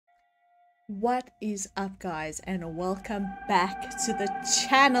What is up, guys, and welcome back to the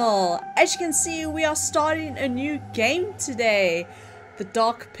channel. As you can see, we are starting a new game today. The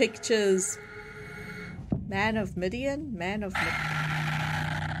Dark Pictures Man of Medan?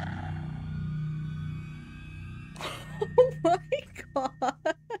 Oh my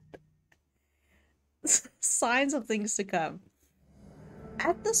god. Signs of things to come.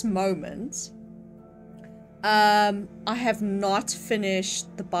 At this moment, I have not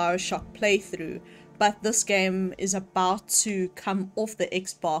finished the BioShock playthrough, but this game is about to come off the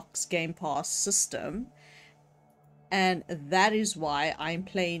Xbox Game Pass system, and that is why I'm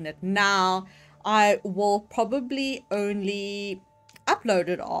playing it now. I will probably only upload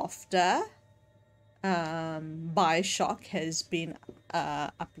it after BioShock has been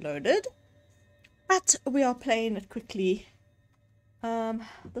uploaded, but we are playing it quickly.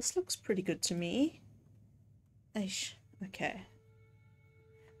 This looks pretty good to me. Okay.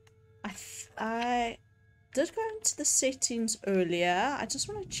 I did go into the settings earlier. I just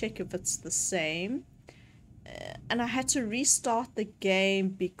want to check if it's the same. And I had to restart the game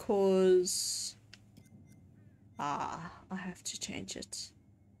because... I have to change it.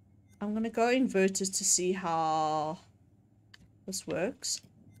 I'm going to go inverted to see how this works.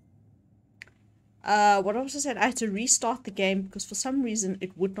 What I was just saying, I had to restart the game because for some reason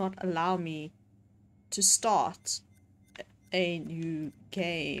it would not allow me to start a new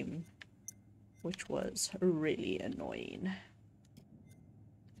game, which was really annoying.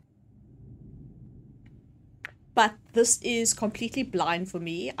 But this is completely blind for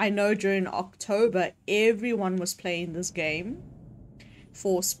me. I know during October everyone was playing this game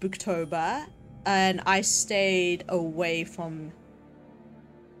for Spooktober, and I stayed away from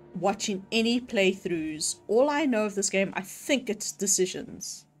watching any playthroughs. All I know of this game, I think it's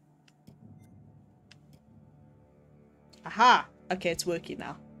decisions. Aha! Okay, it's working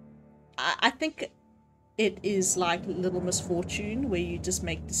now. I think it is like Little Misfortune, where you just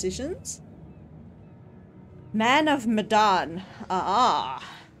make decisions. Man of Medan.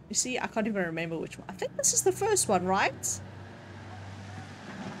 You see, I can't even remember which one. I think this is the first one, right?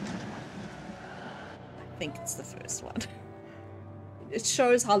 I think it's the first one. It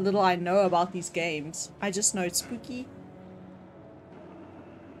shows how little I know about these games. I just know it's spooky.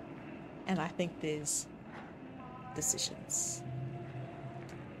 And I think there's decisions.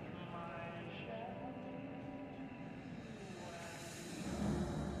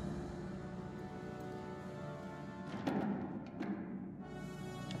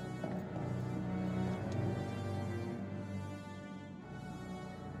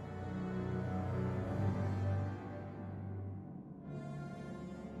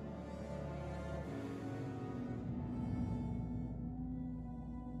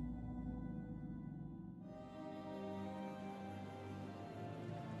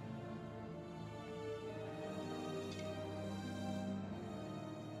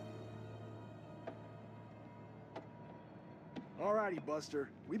 Alrighty, Buster.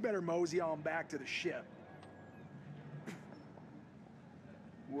 We better mosey on back to the ship.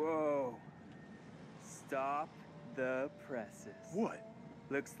 Whoa. Stop the presses. What?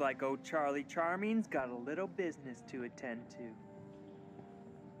 Looks like old Charlie Charming's got a little business to attend to.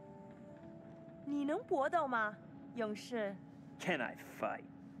 你能搏斗吗，勇士？ Can I fight?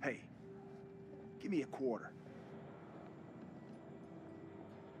 Hey, give me a quarter.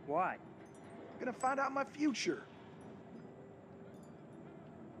 Why? Gonna find out my future.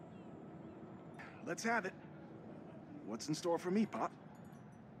 Let's have it. What's in store for me, Pop?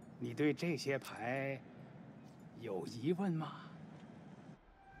 你对这些牌有疑问吗？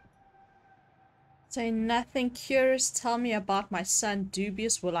 Say nothing curious, tell me about my son.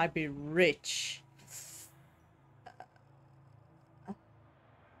 Dubious, will I be rich?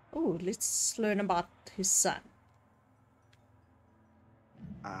 Oh, let's learn about his son.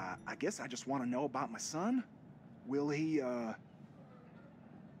 I guess I just want to know about my son. Will he,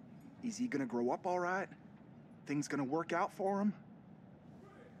 is he gonna grow up all right? Things gonna work out for him?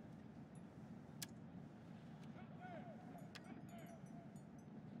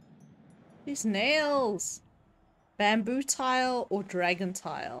 These nails. Bamboo tile or dragon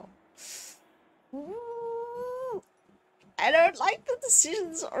tile? Ooh, I don't like the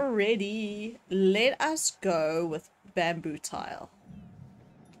decisions already. Let us go with bamboo tile.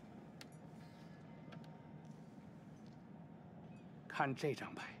 看这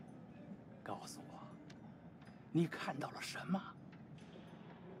张牌，告诉我，你看到了什么？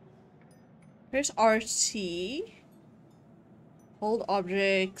 Here's RT. Hold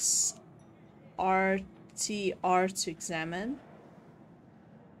objects. RTR to examine.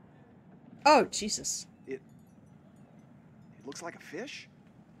 Oh, Jesus. It looks like a fish?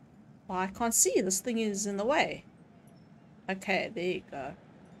 Well, I can't see. This thing is in the way. Okay, there you go.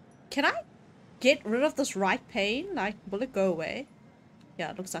 Can I get rid of this right pane? Like, will it go away?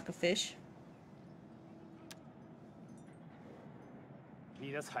 Yeah, it looks like a fish.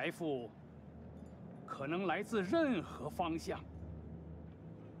 你的财富可能来自任何方向，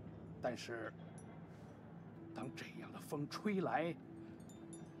但是当这样的风吹来，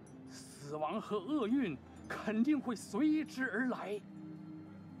死亡和厄运肯定会随之而来。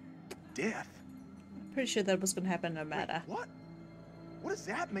 Death? Pretty sure that was gonna happen no Wait, matter. what? What does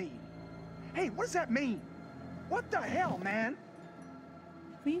that mean? Hey, what does that mean? What the hell, man?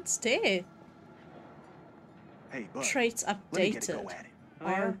 Means dead. Hey, bud. Traits Let me get a updated. go at it. Oh,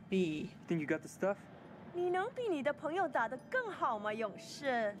 yeah? RB. Think you got the stuff? 你能比你的朋友打得更好吗，勇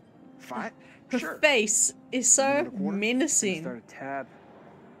士？ Fight? Her Sure. face is so Another quarter? Gonna menacing. start a tab.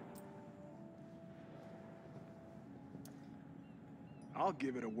 I'll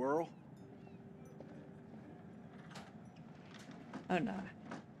give it a whirl. Oh no.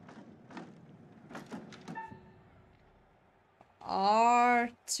 R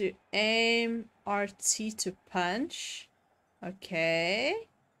to aim, RT to punch. Okay.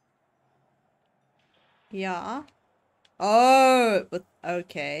 Yeah. Oh, but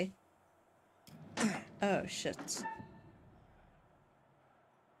okay. Oh shit.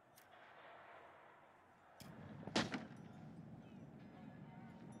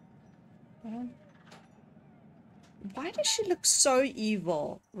 Why does she look so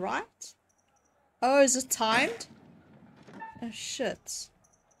evil, right? Oh, is it timed? Oh shit.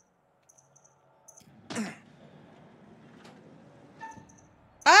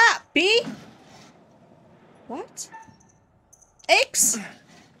 Ah! B? What? X?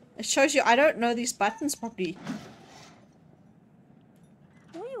 It shows you I don't know these buttons properly.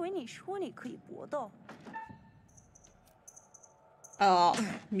 我以为你说你可以搏斗。 Oh,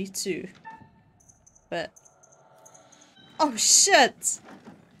 me too. But... Oh shit!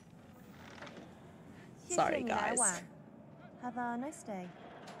 谢 Sorry, 谢你来 guys. 晚。Have a nice day.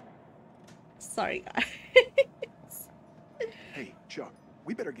 Sorry, guys. Hey, Chuck,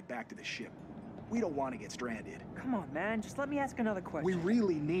 we better get back to the ship. We don't want to get stranded. Come on, man. Just let me ask another question. We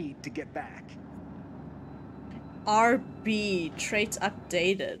really need to get back. RB, traits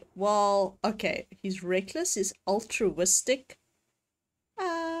updated. Well, okay. He's reckless, he's altruistic.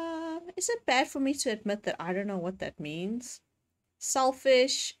 Is it bad for me to admit that I don't know what that means?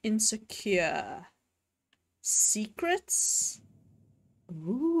 Selfish, insecure. Secrets?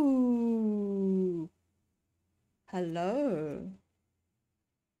 Ooh. Hello.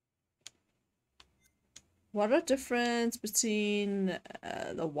 What a difference between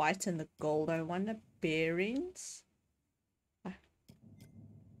the white and the gold. I wonder bearings.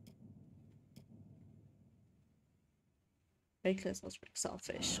 Reckless,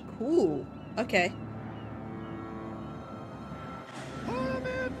 selfish. Cool. Okay. Pull him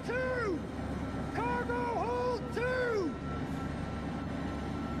in two! Cargo hold two!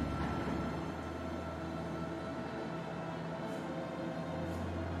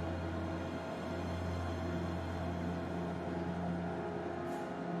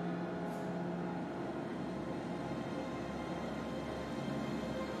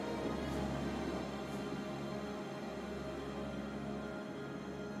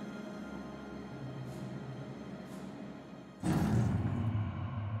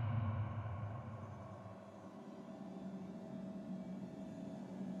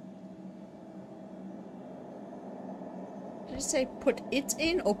 Did you say put it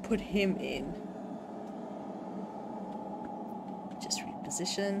in or put him in? Just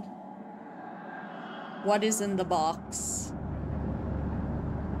reposition. What is in the box?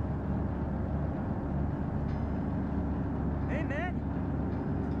 Hey, man.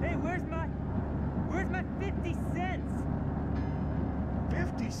 Hey, where's my 50 cents?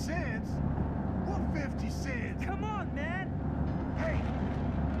 50 cents? What 50 cents? Come on, man. Hey,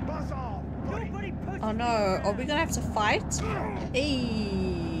 buzz off, buddy. Nobody pushes Oh me no, around. are we gonna have to fight?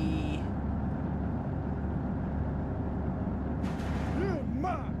 Hey. In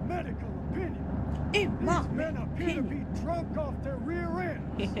my medical opinion, In my these men appear to be drunk off their rear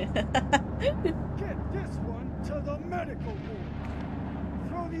ends. Get this one to the medical ward.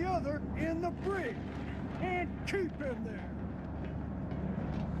 Throw the other in the brig. And keep him there.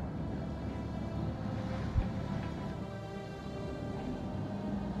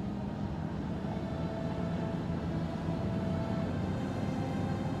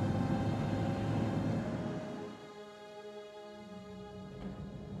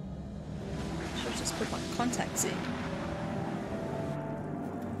 Should just put my contacts in.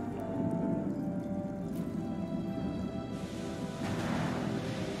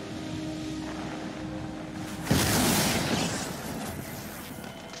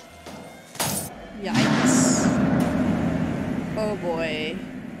 Oh boy.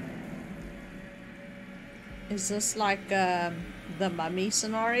 Is this like the mummy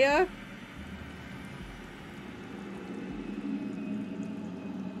scenario?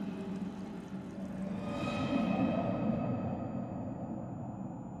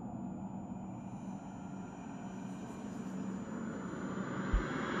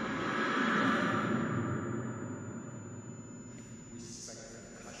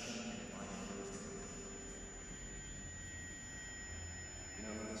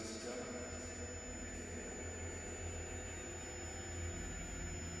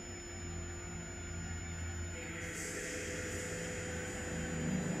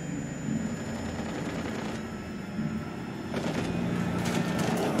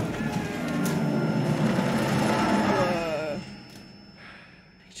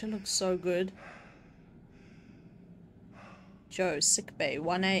 Looks so good. Joe, sickbay,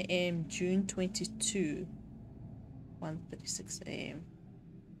 1 a.m. June 22, 1:36 a.m.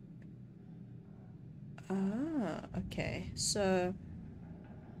 Ah, okay. So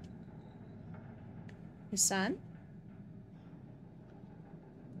his son?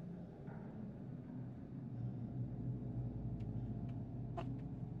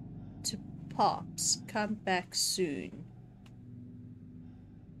 To Pops, come back soon.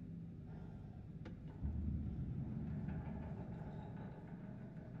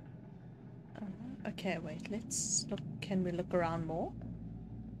 Okay, wait, let's look. Can we look around more?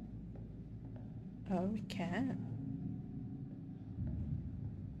 Oh, we can.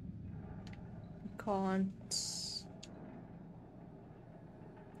 We can't.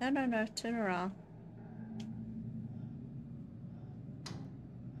 No, turn around.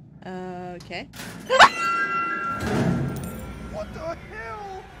 Okay. What the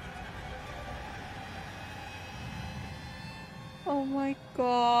hell? Oh my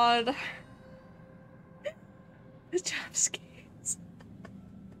god. The jump scares.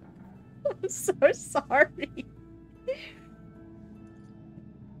 I'm so sorry.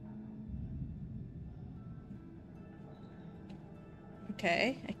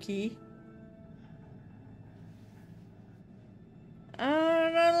 Okay, a key. I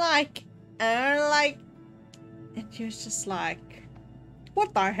don't like. And he was just like,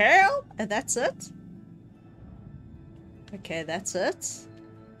 what the hell? And that's it? Okay, that's it.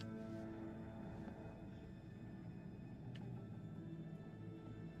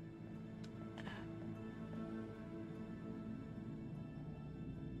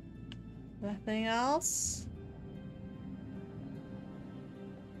 Nothing else?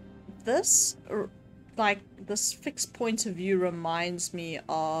 This, like, this fixed point of view reminds me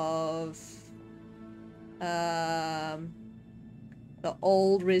of the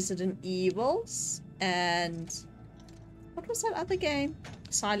old Resident Evils and what was that other game?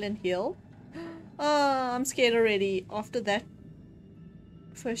 Silent Hill. Oh, I'm scared already. After that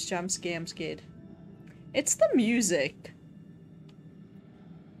first jump scare, I'm scared. It's the music.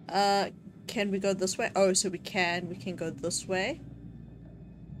 Can we go this way? Oh, so we can go this way.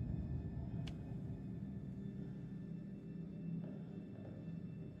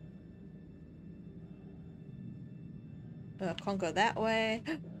 Can't go that way.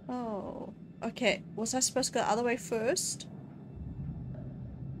 Oh, okay. Was I supposed to go the other way first?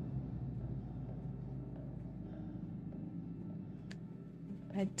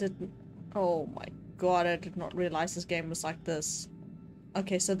 I didn't. Oh my god, I did not realize this game was like this.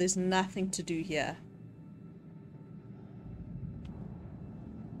 Okay, so there's nothing to do here.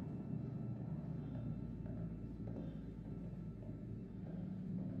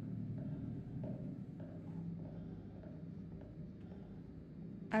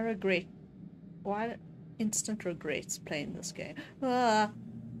 I regret. Why instant regrets playing this game? Ah.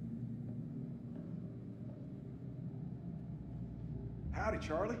 Howdy,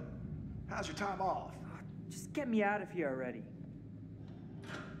 Charlie. How's your time off? Just get me out of here already.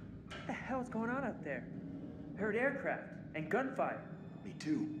 What the hell's going on out there? I heard aircraft and gunfire. Me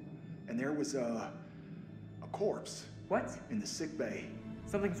too. And there was a corpse. What? In the sick bay.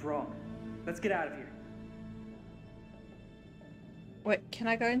 Something's wrong. Let's get out of here. Wait, can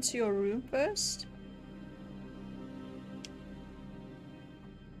I go into your room first?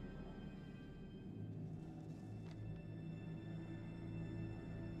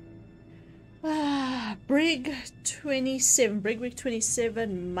 Brig 27, Brig Week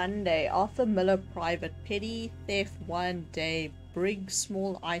 27, Monday. Arthur Miller, Private. Petty theft 1 day. Brig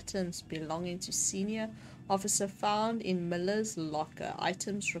small items belonging to senior officer found in Miller's locker.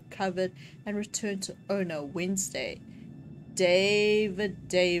 Items recovered and returned to owner Wednesday. David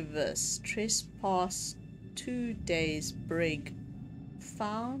Davis, trespass 2 days. Brig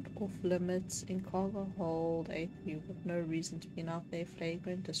found off limits in cargo hold A3 with no reason to be out there.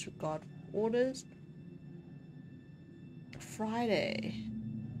 Flagrant disregard for orders. Friday.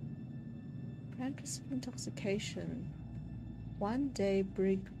 Grand Pacific intoxication. 1 day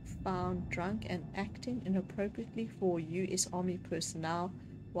brig found drunk and acting inappropriately for U.S. Army personnel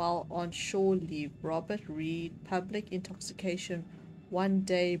while on shore leave. Robert Reed. Public intoxication. 1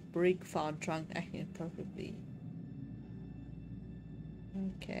 day brig found drunk acting inappropriately.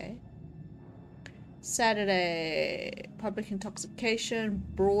 Okay. Saturday. Public intoxication.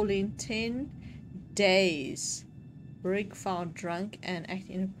 Brawling 10 days. Brig found drunk and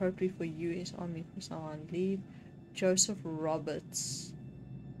acting inappropriately for U.S. Army personnel on leave. Joseph Roberts.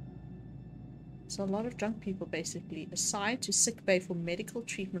 So a lot of drunk people basically. Assigned to sick bay for medical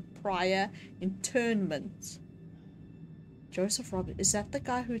treatment prior internment. Joseph Roberts. Is that the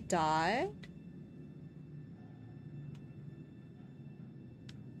guy who died?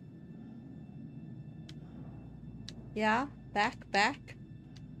 Yeah, back.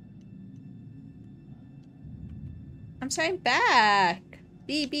 I'm saying back.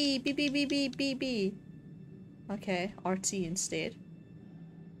 B. Okay, RT instead.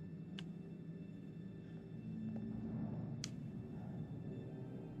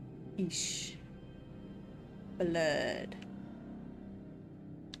 Eesh. Blood.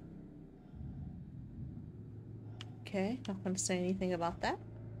 Okay, not gonna say anything about that.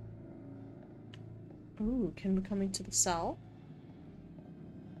 Ooh, can we come into the cell?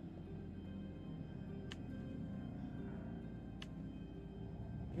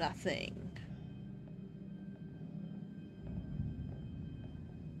 Nothing.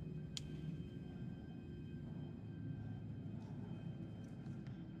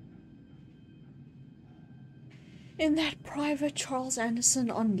 In that private, Charles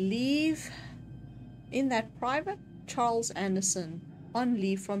Anderson on leave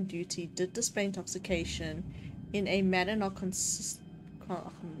from duty did display intoxication in a manner not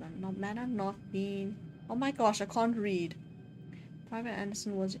being. Oh my gosh, I can't read. Private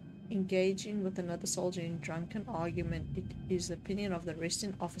Anderson was engaging with another soldier in drunken argument. It is the opinion of the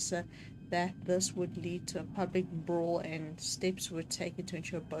arresting officer that this would lead to a public brawl and steps were taken to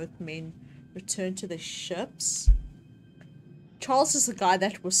ensure both men return to the ships. Charles is the guy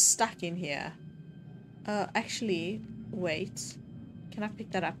that was stuck in here. Actually, wait. Can I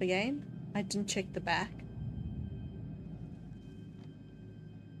pick that up again? I didn't check the back.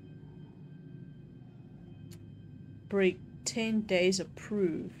 Brig 10 days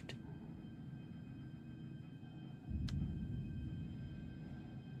approved.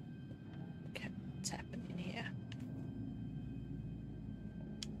 Okay, what's happening here?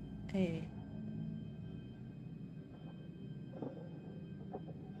 Hey.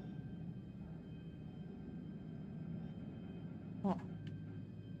 Oh.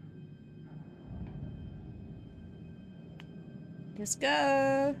 Let's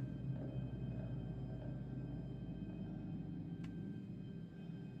go.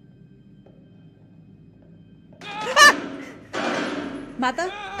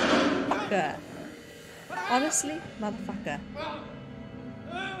 Motherfucker. Honestly, motherfucker.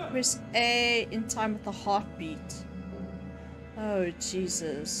 Press A in time with the heartbeat. Oh,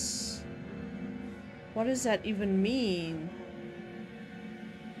 Jesus. What does that even mean?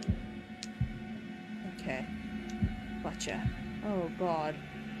 Okay. Gotcha. Oh, God.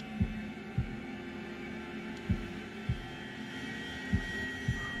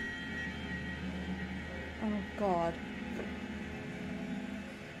 Oh, God.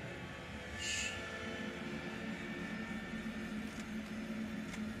 Shh.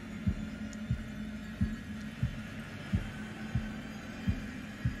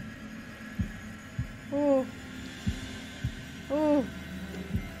 Oh. Oh.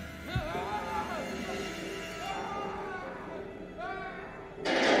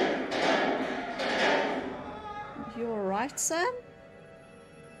 You alright, Sam?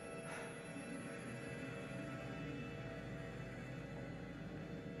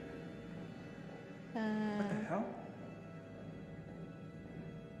 What the hell?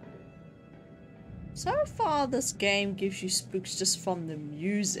 So far, this game gives you spooks just from the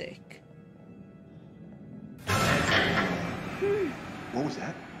music. What was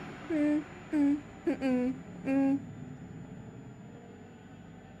that?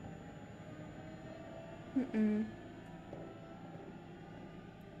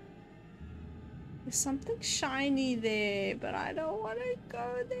 There's something shiny there, but I don't want to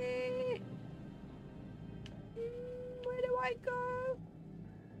go there. Where do I go?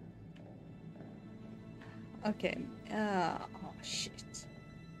 Okay. Oh, shit.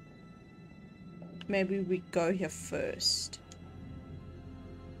 Maybe we go here first.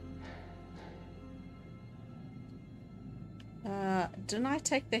 Didn't I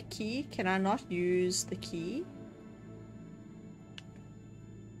take the key? Can I not use the key?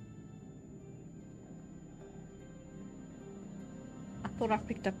 I thought I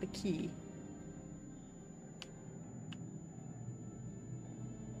picked up a key.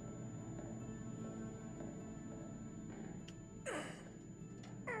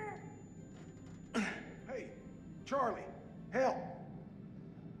 Hey, Charlie, help!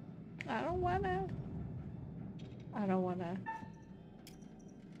 I don't wanna. I don't wanna.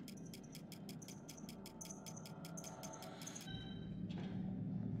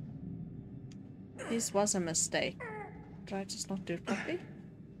 This was a mistake. Did I just not do it properly?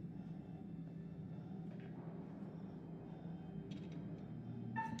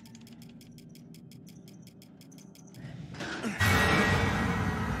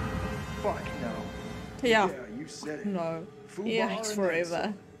 Fuck no. Yeah. you said it. No. Foo He bar acts and forever.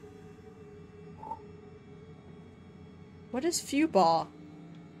 then What is Fubar?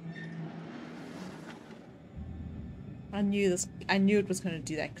 I knew this. I knew it was going to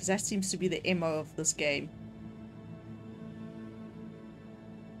do that because that seems to be the MO of this game.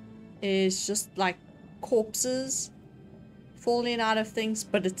 It's just like corpses falling out of things,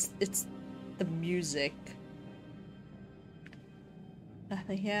 but it's the music.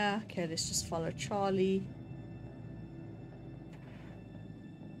 Nothing here. Okay, let's just follow Charlie.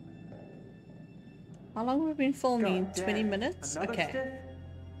 How long have we been filming? God damn. 20 minutes? Another Okay. stiff?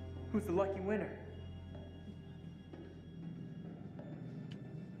 Who's the lucky winner?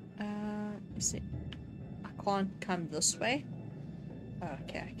 Is it? I can't come this way.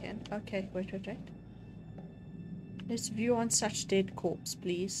 Okay, I can. Okay, wait. Let's view on such dead corpse,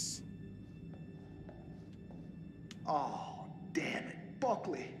 please. Oh, damn it.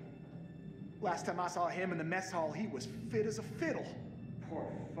 Buckley. Last time I saw him in the mess hall, he was fit as a fiddle. Poor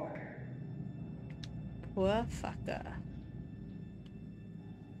fucker. Poor fucker.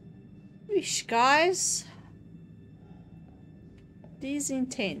 Wish, guys. This is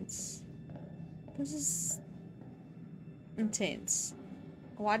intense. This is intense.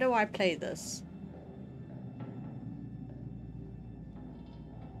 Why do I play this?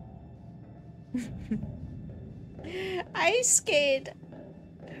 I'm scared.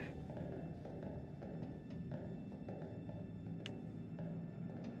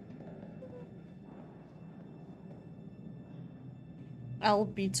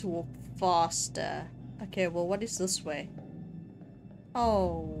 LB to walk faster. Okay, well, what is this way?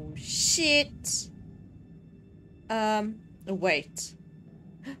 Oh, shit. Wait.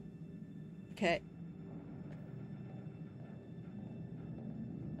 Okay.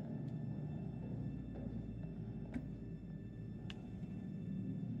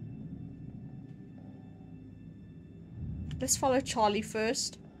 Let's follow Charlie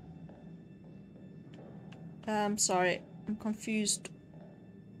first. Sorry, I'm confused.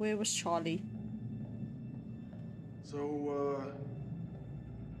 Where was Charlie? So,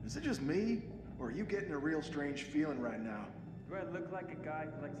 is it just me? Or are you getting a real strange feeling right now? Do I look like a guy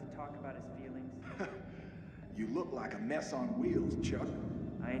who likes to talk about his feelings? You look like a mess on wheels, Chuck.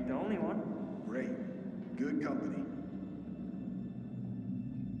 I ain't the only one. Great. Good company.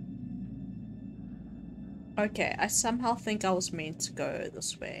 Okay, I somehow think I was meant to go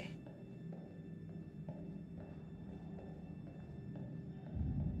this way.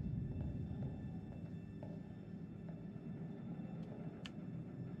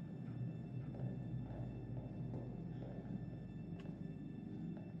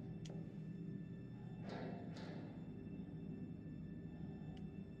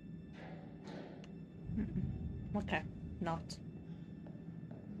 Okay, not.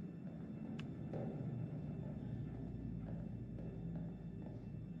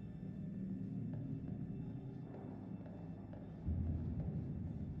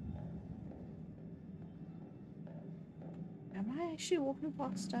 Am I actually walking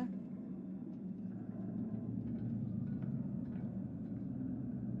faster?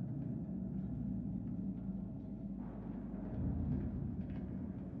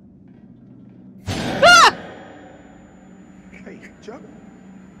 Hey, Chuck?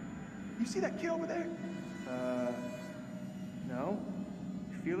 You see that kid over there? No?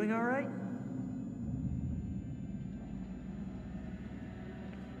 You feeling alright?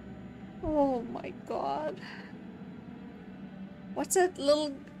 Oh my god. What's the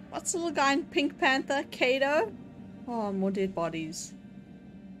little guy in Pink Panther? Kato? Oh, more dead bodies.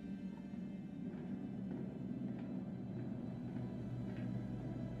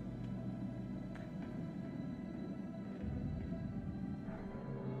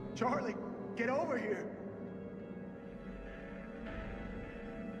 Charlie, get over here.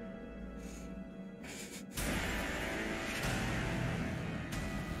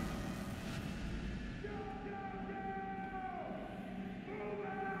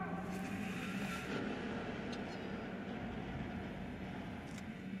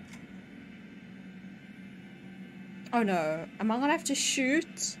 Oh no, am I gonna have to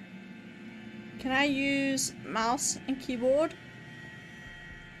shoot? Can I use mouse and keyboard?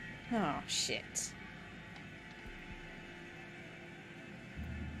 Oh shit.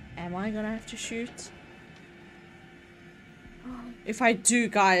 Am I gonna have to shoot? If I do,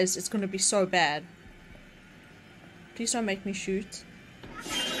 guys, it's gonna be so bad. Please don't make me shoot.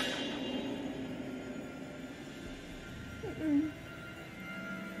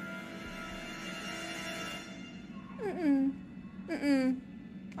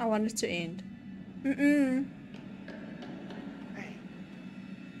 I want it to end. Hey,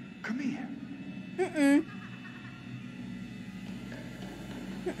 come here.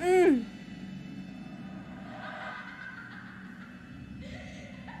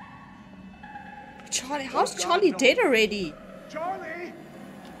 Charlie, how's Charlie dead already? Charlie!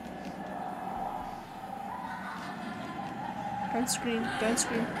 Don't scream, don't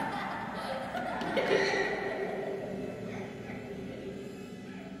scream.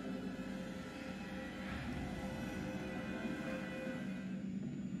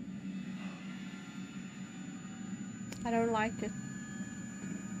 I don't like it.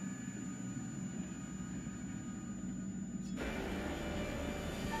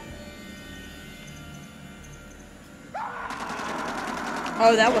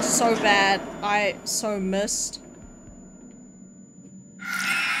 Oh, that was so bad. I so missed.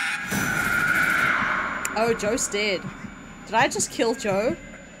 Oh, Joe's dead. Did I just kill Joe?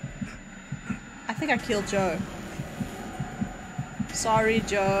 I think I killed Joe. Sorry,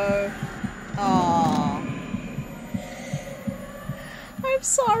 Joe. Aww. I'm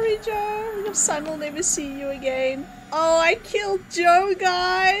sorry, Joe. Your son will never see you again. Oh, I killed Joe,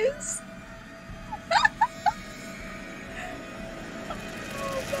 guys.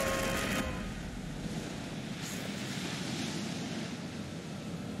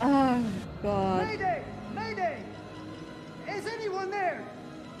 Oh, God. Mayday! Mayday! Is anyone there?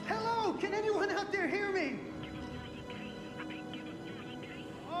 Hello? Can anyone out there hear me?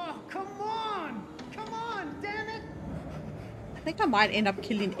 Oh, come on! Come on, damn it! I think I might end up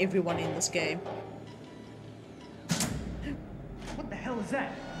killing everyone in this game. What the hell is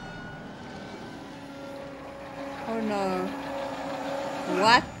that? Oh no.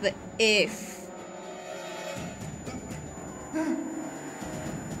 What the F?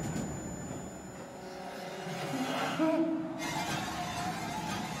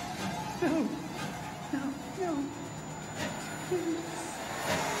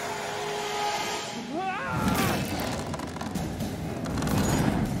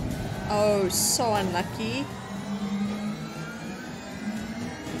 Oh, so unlucky.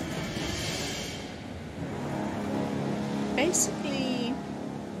 Basically,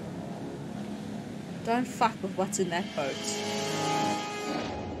 don't fuck with what's in that boat.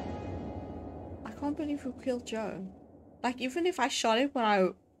 I can't believe we killed Joe. Like, even if I shot him,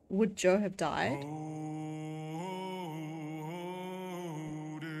 would Joe have died?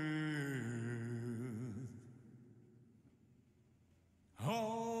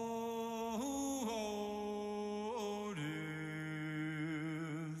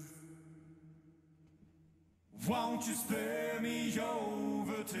 Won't you spare me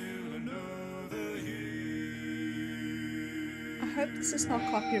over till another year? I hope this is not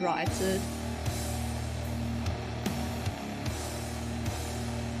copyrighted.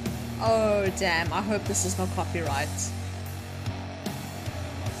 Oh damn, I hope this is not copyright.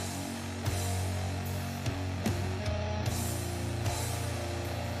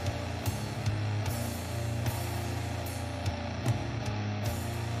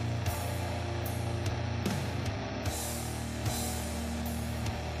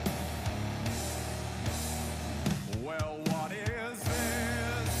 Well, what is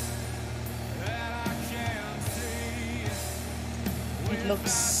this that I can't see? It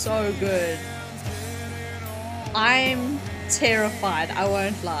looks so good. I'm terrified, I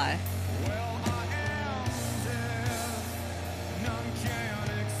won't lie. Well, I am dead, none can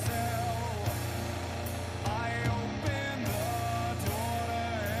excel. I open the door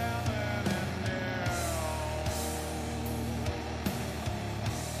to heaven and hell.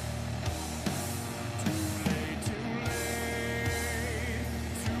 Too late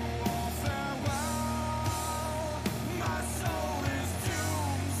to all farewell. My soul is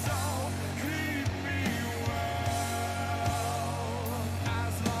doomed, so keep me well.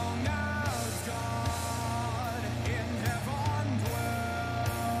 As long as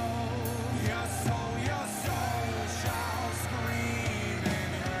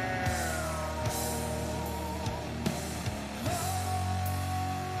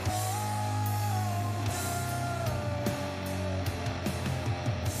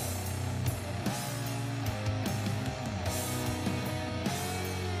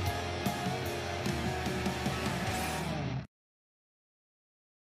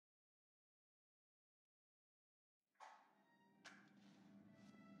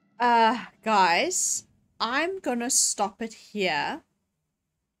Guys, I'm gonna stop it here.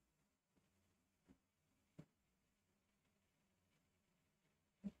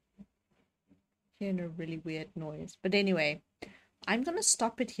 Hearing a really weird noise. But anyway, I'm gonna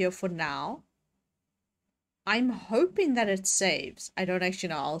stop it here for now. I'm hoping that it saves. I don't actually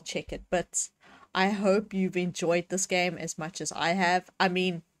know, I'll check it, but I hope you've enjoyed this game as much as I have. I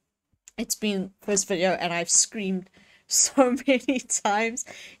mean, it's been first video and I've screamed so many times.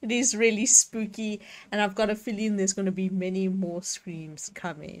 It is really spooky, and I've got a feeling there's going to be many more screams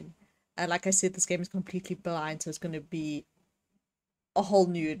coming. And like I said, this game is completely blind, so it's going to be a whole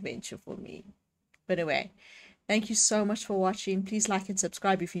new adventure for me. But anyway, thank you so much for watching. Please like and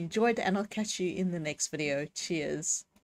subscribe if you enjoyed, and I'll catch you in the next video. Cheers.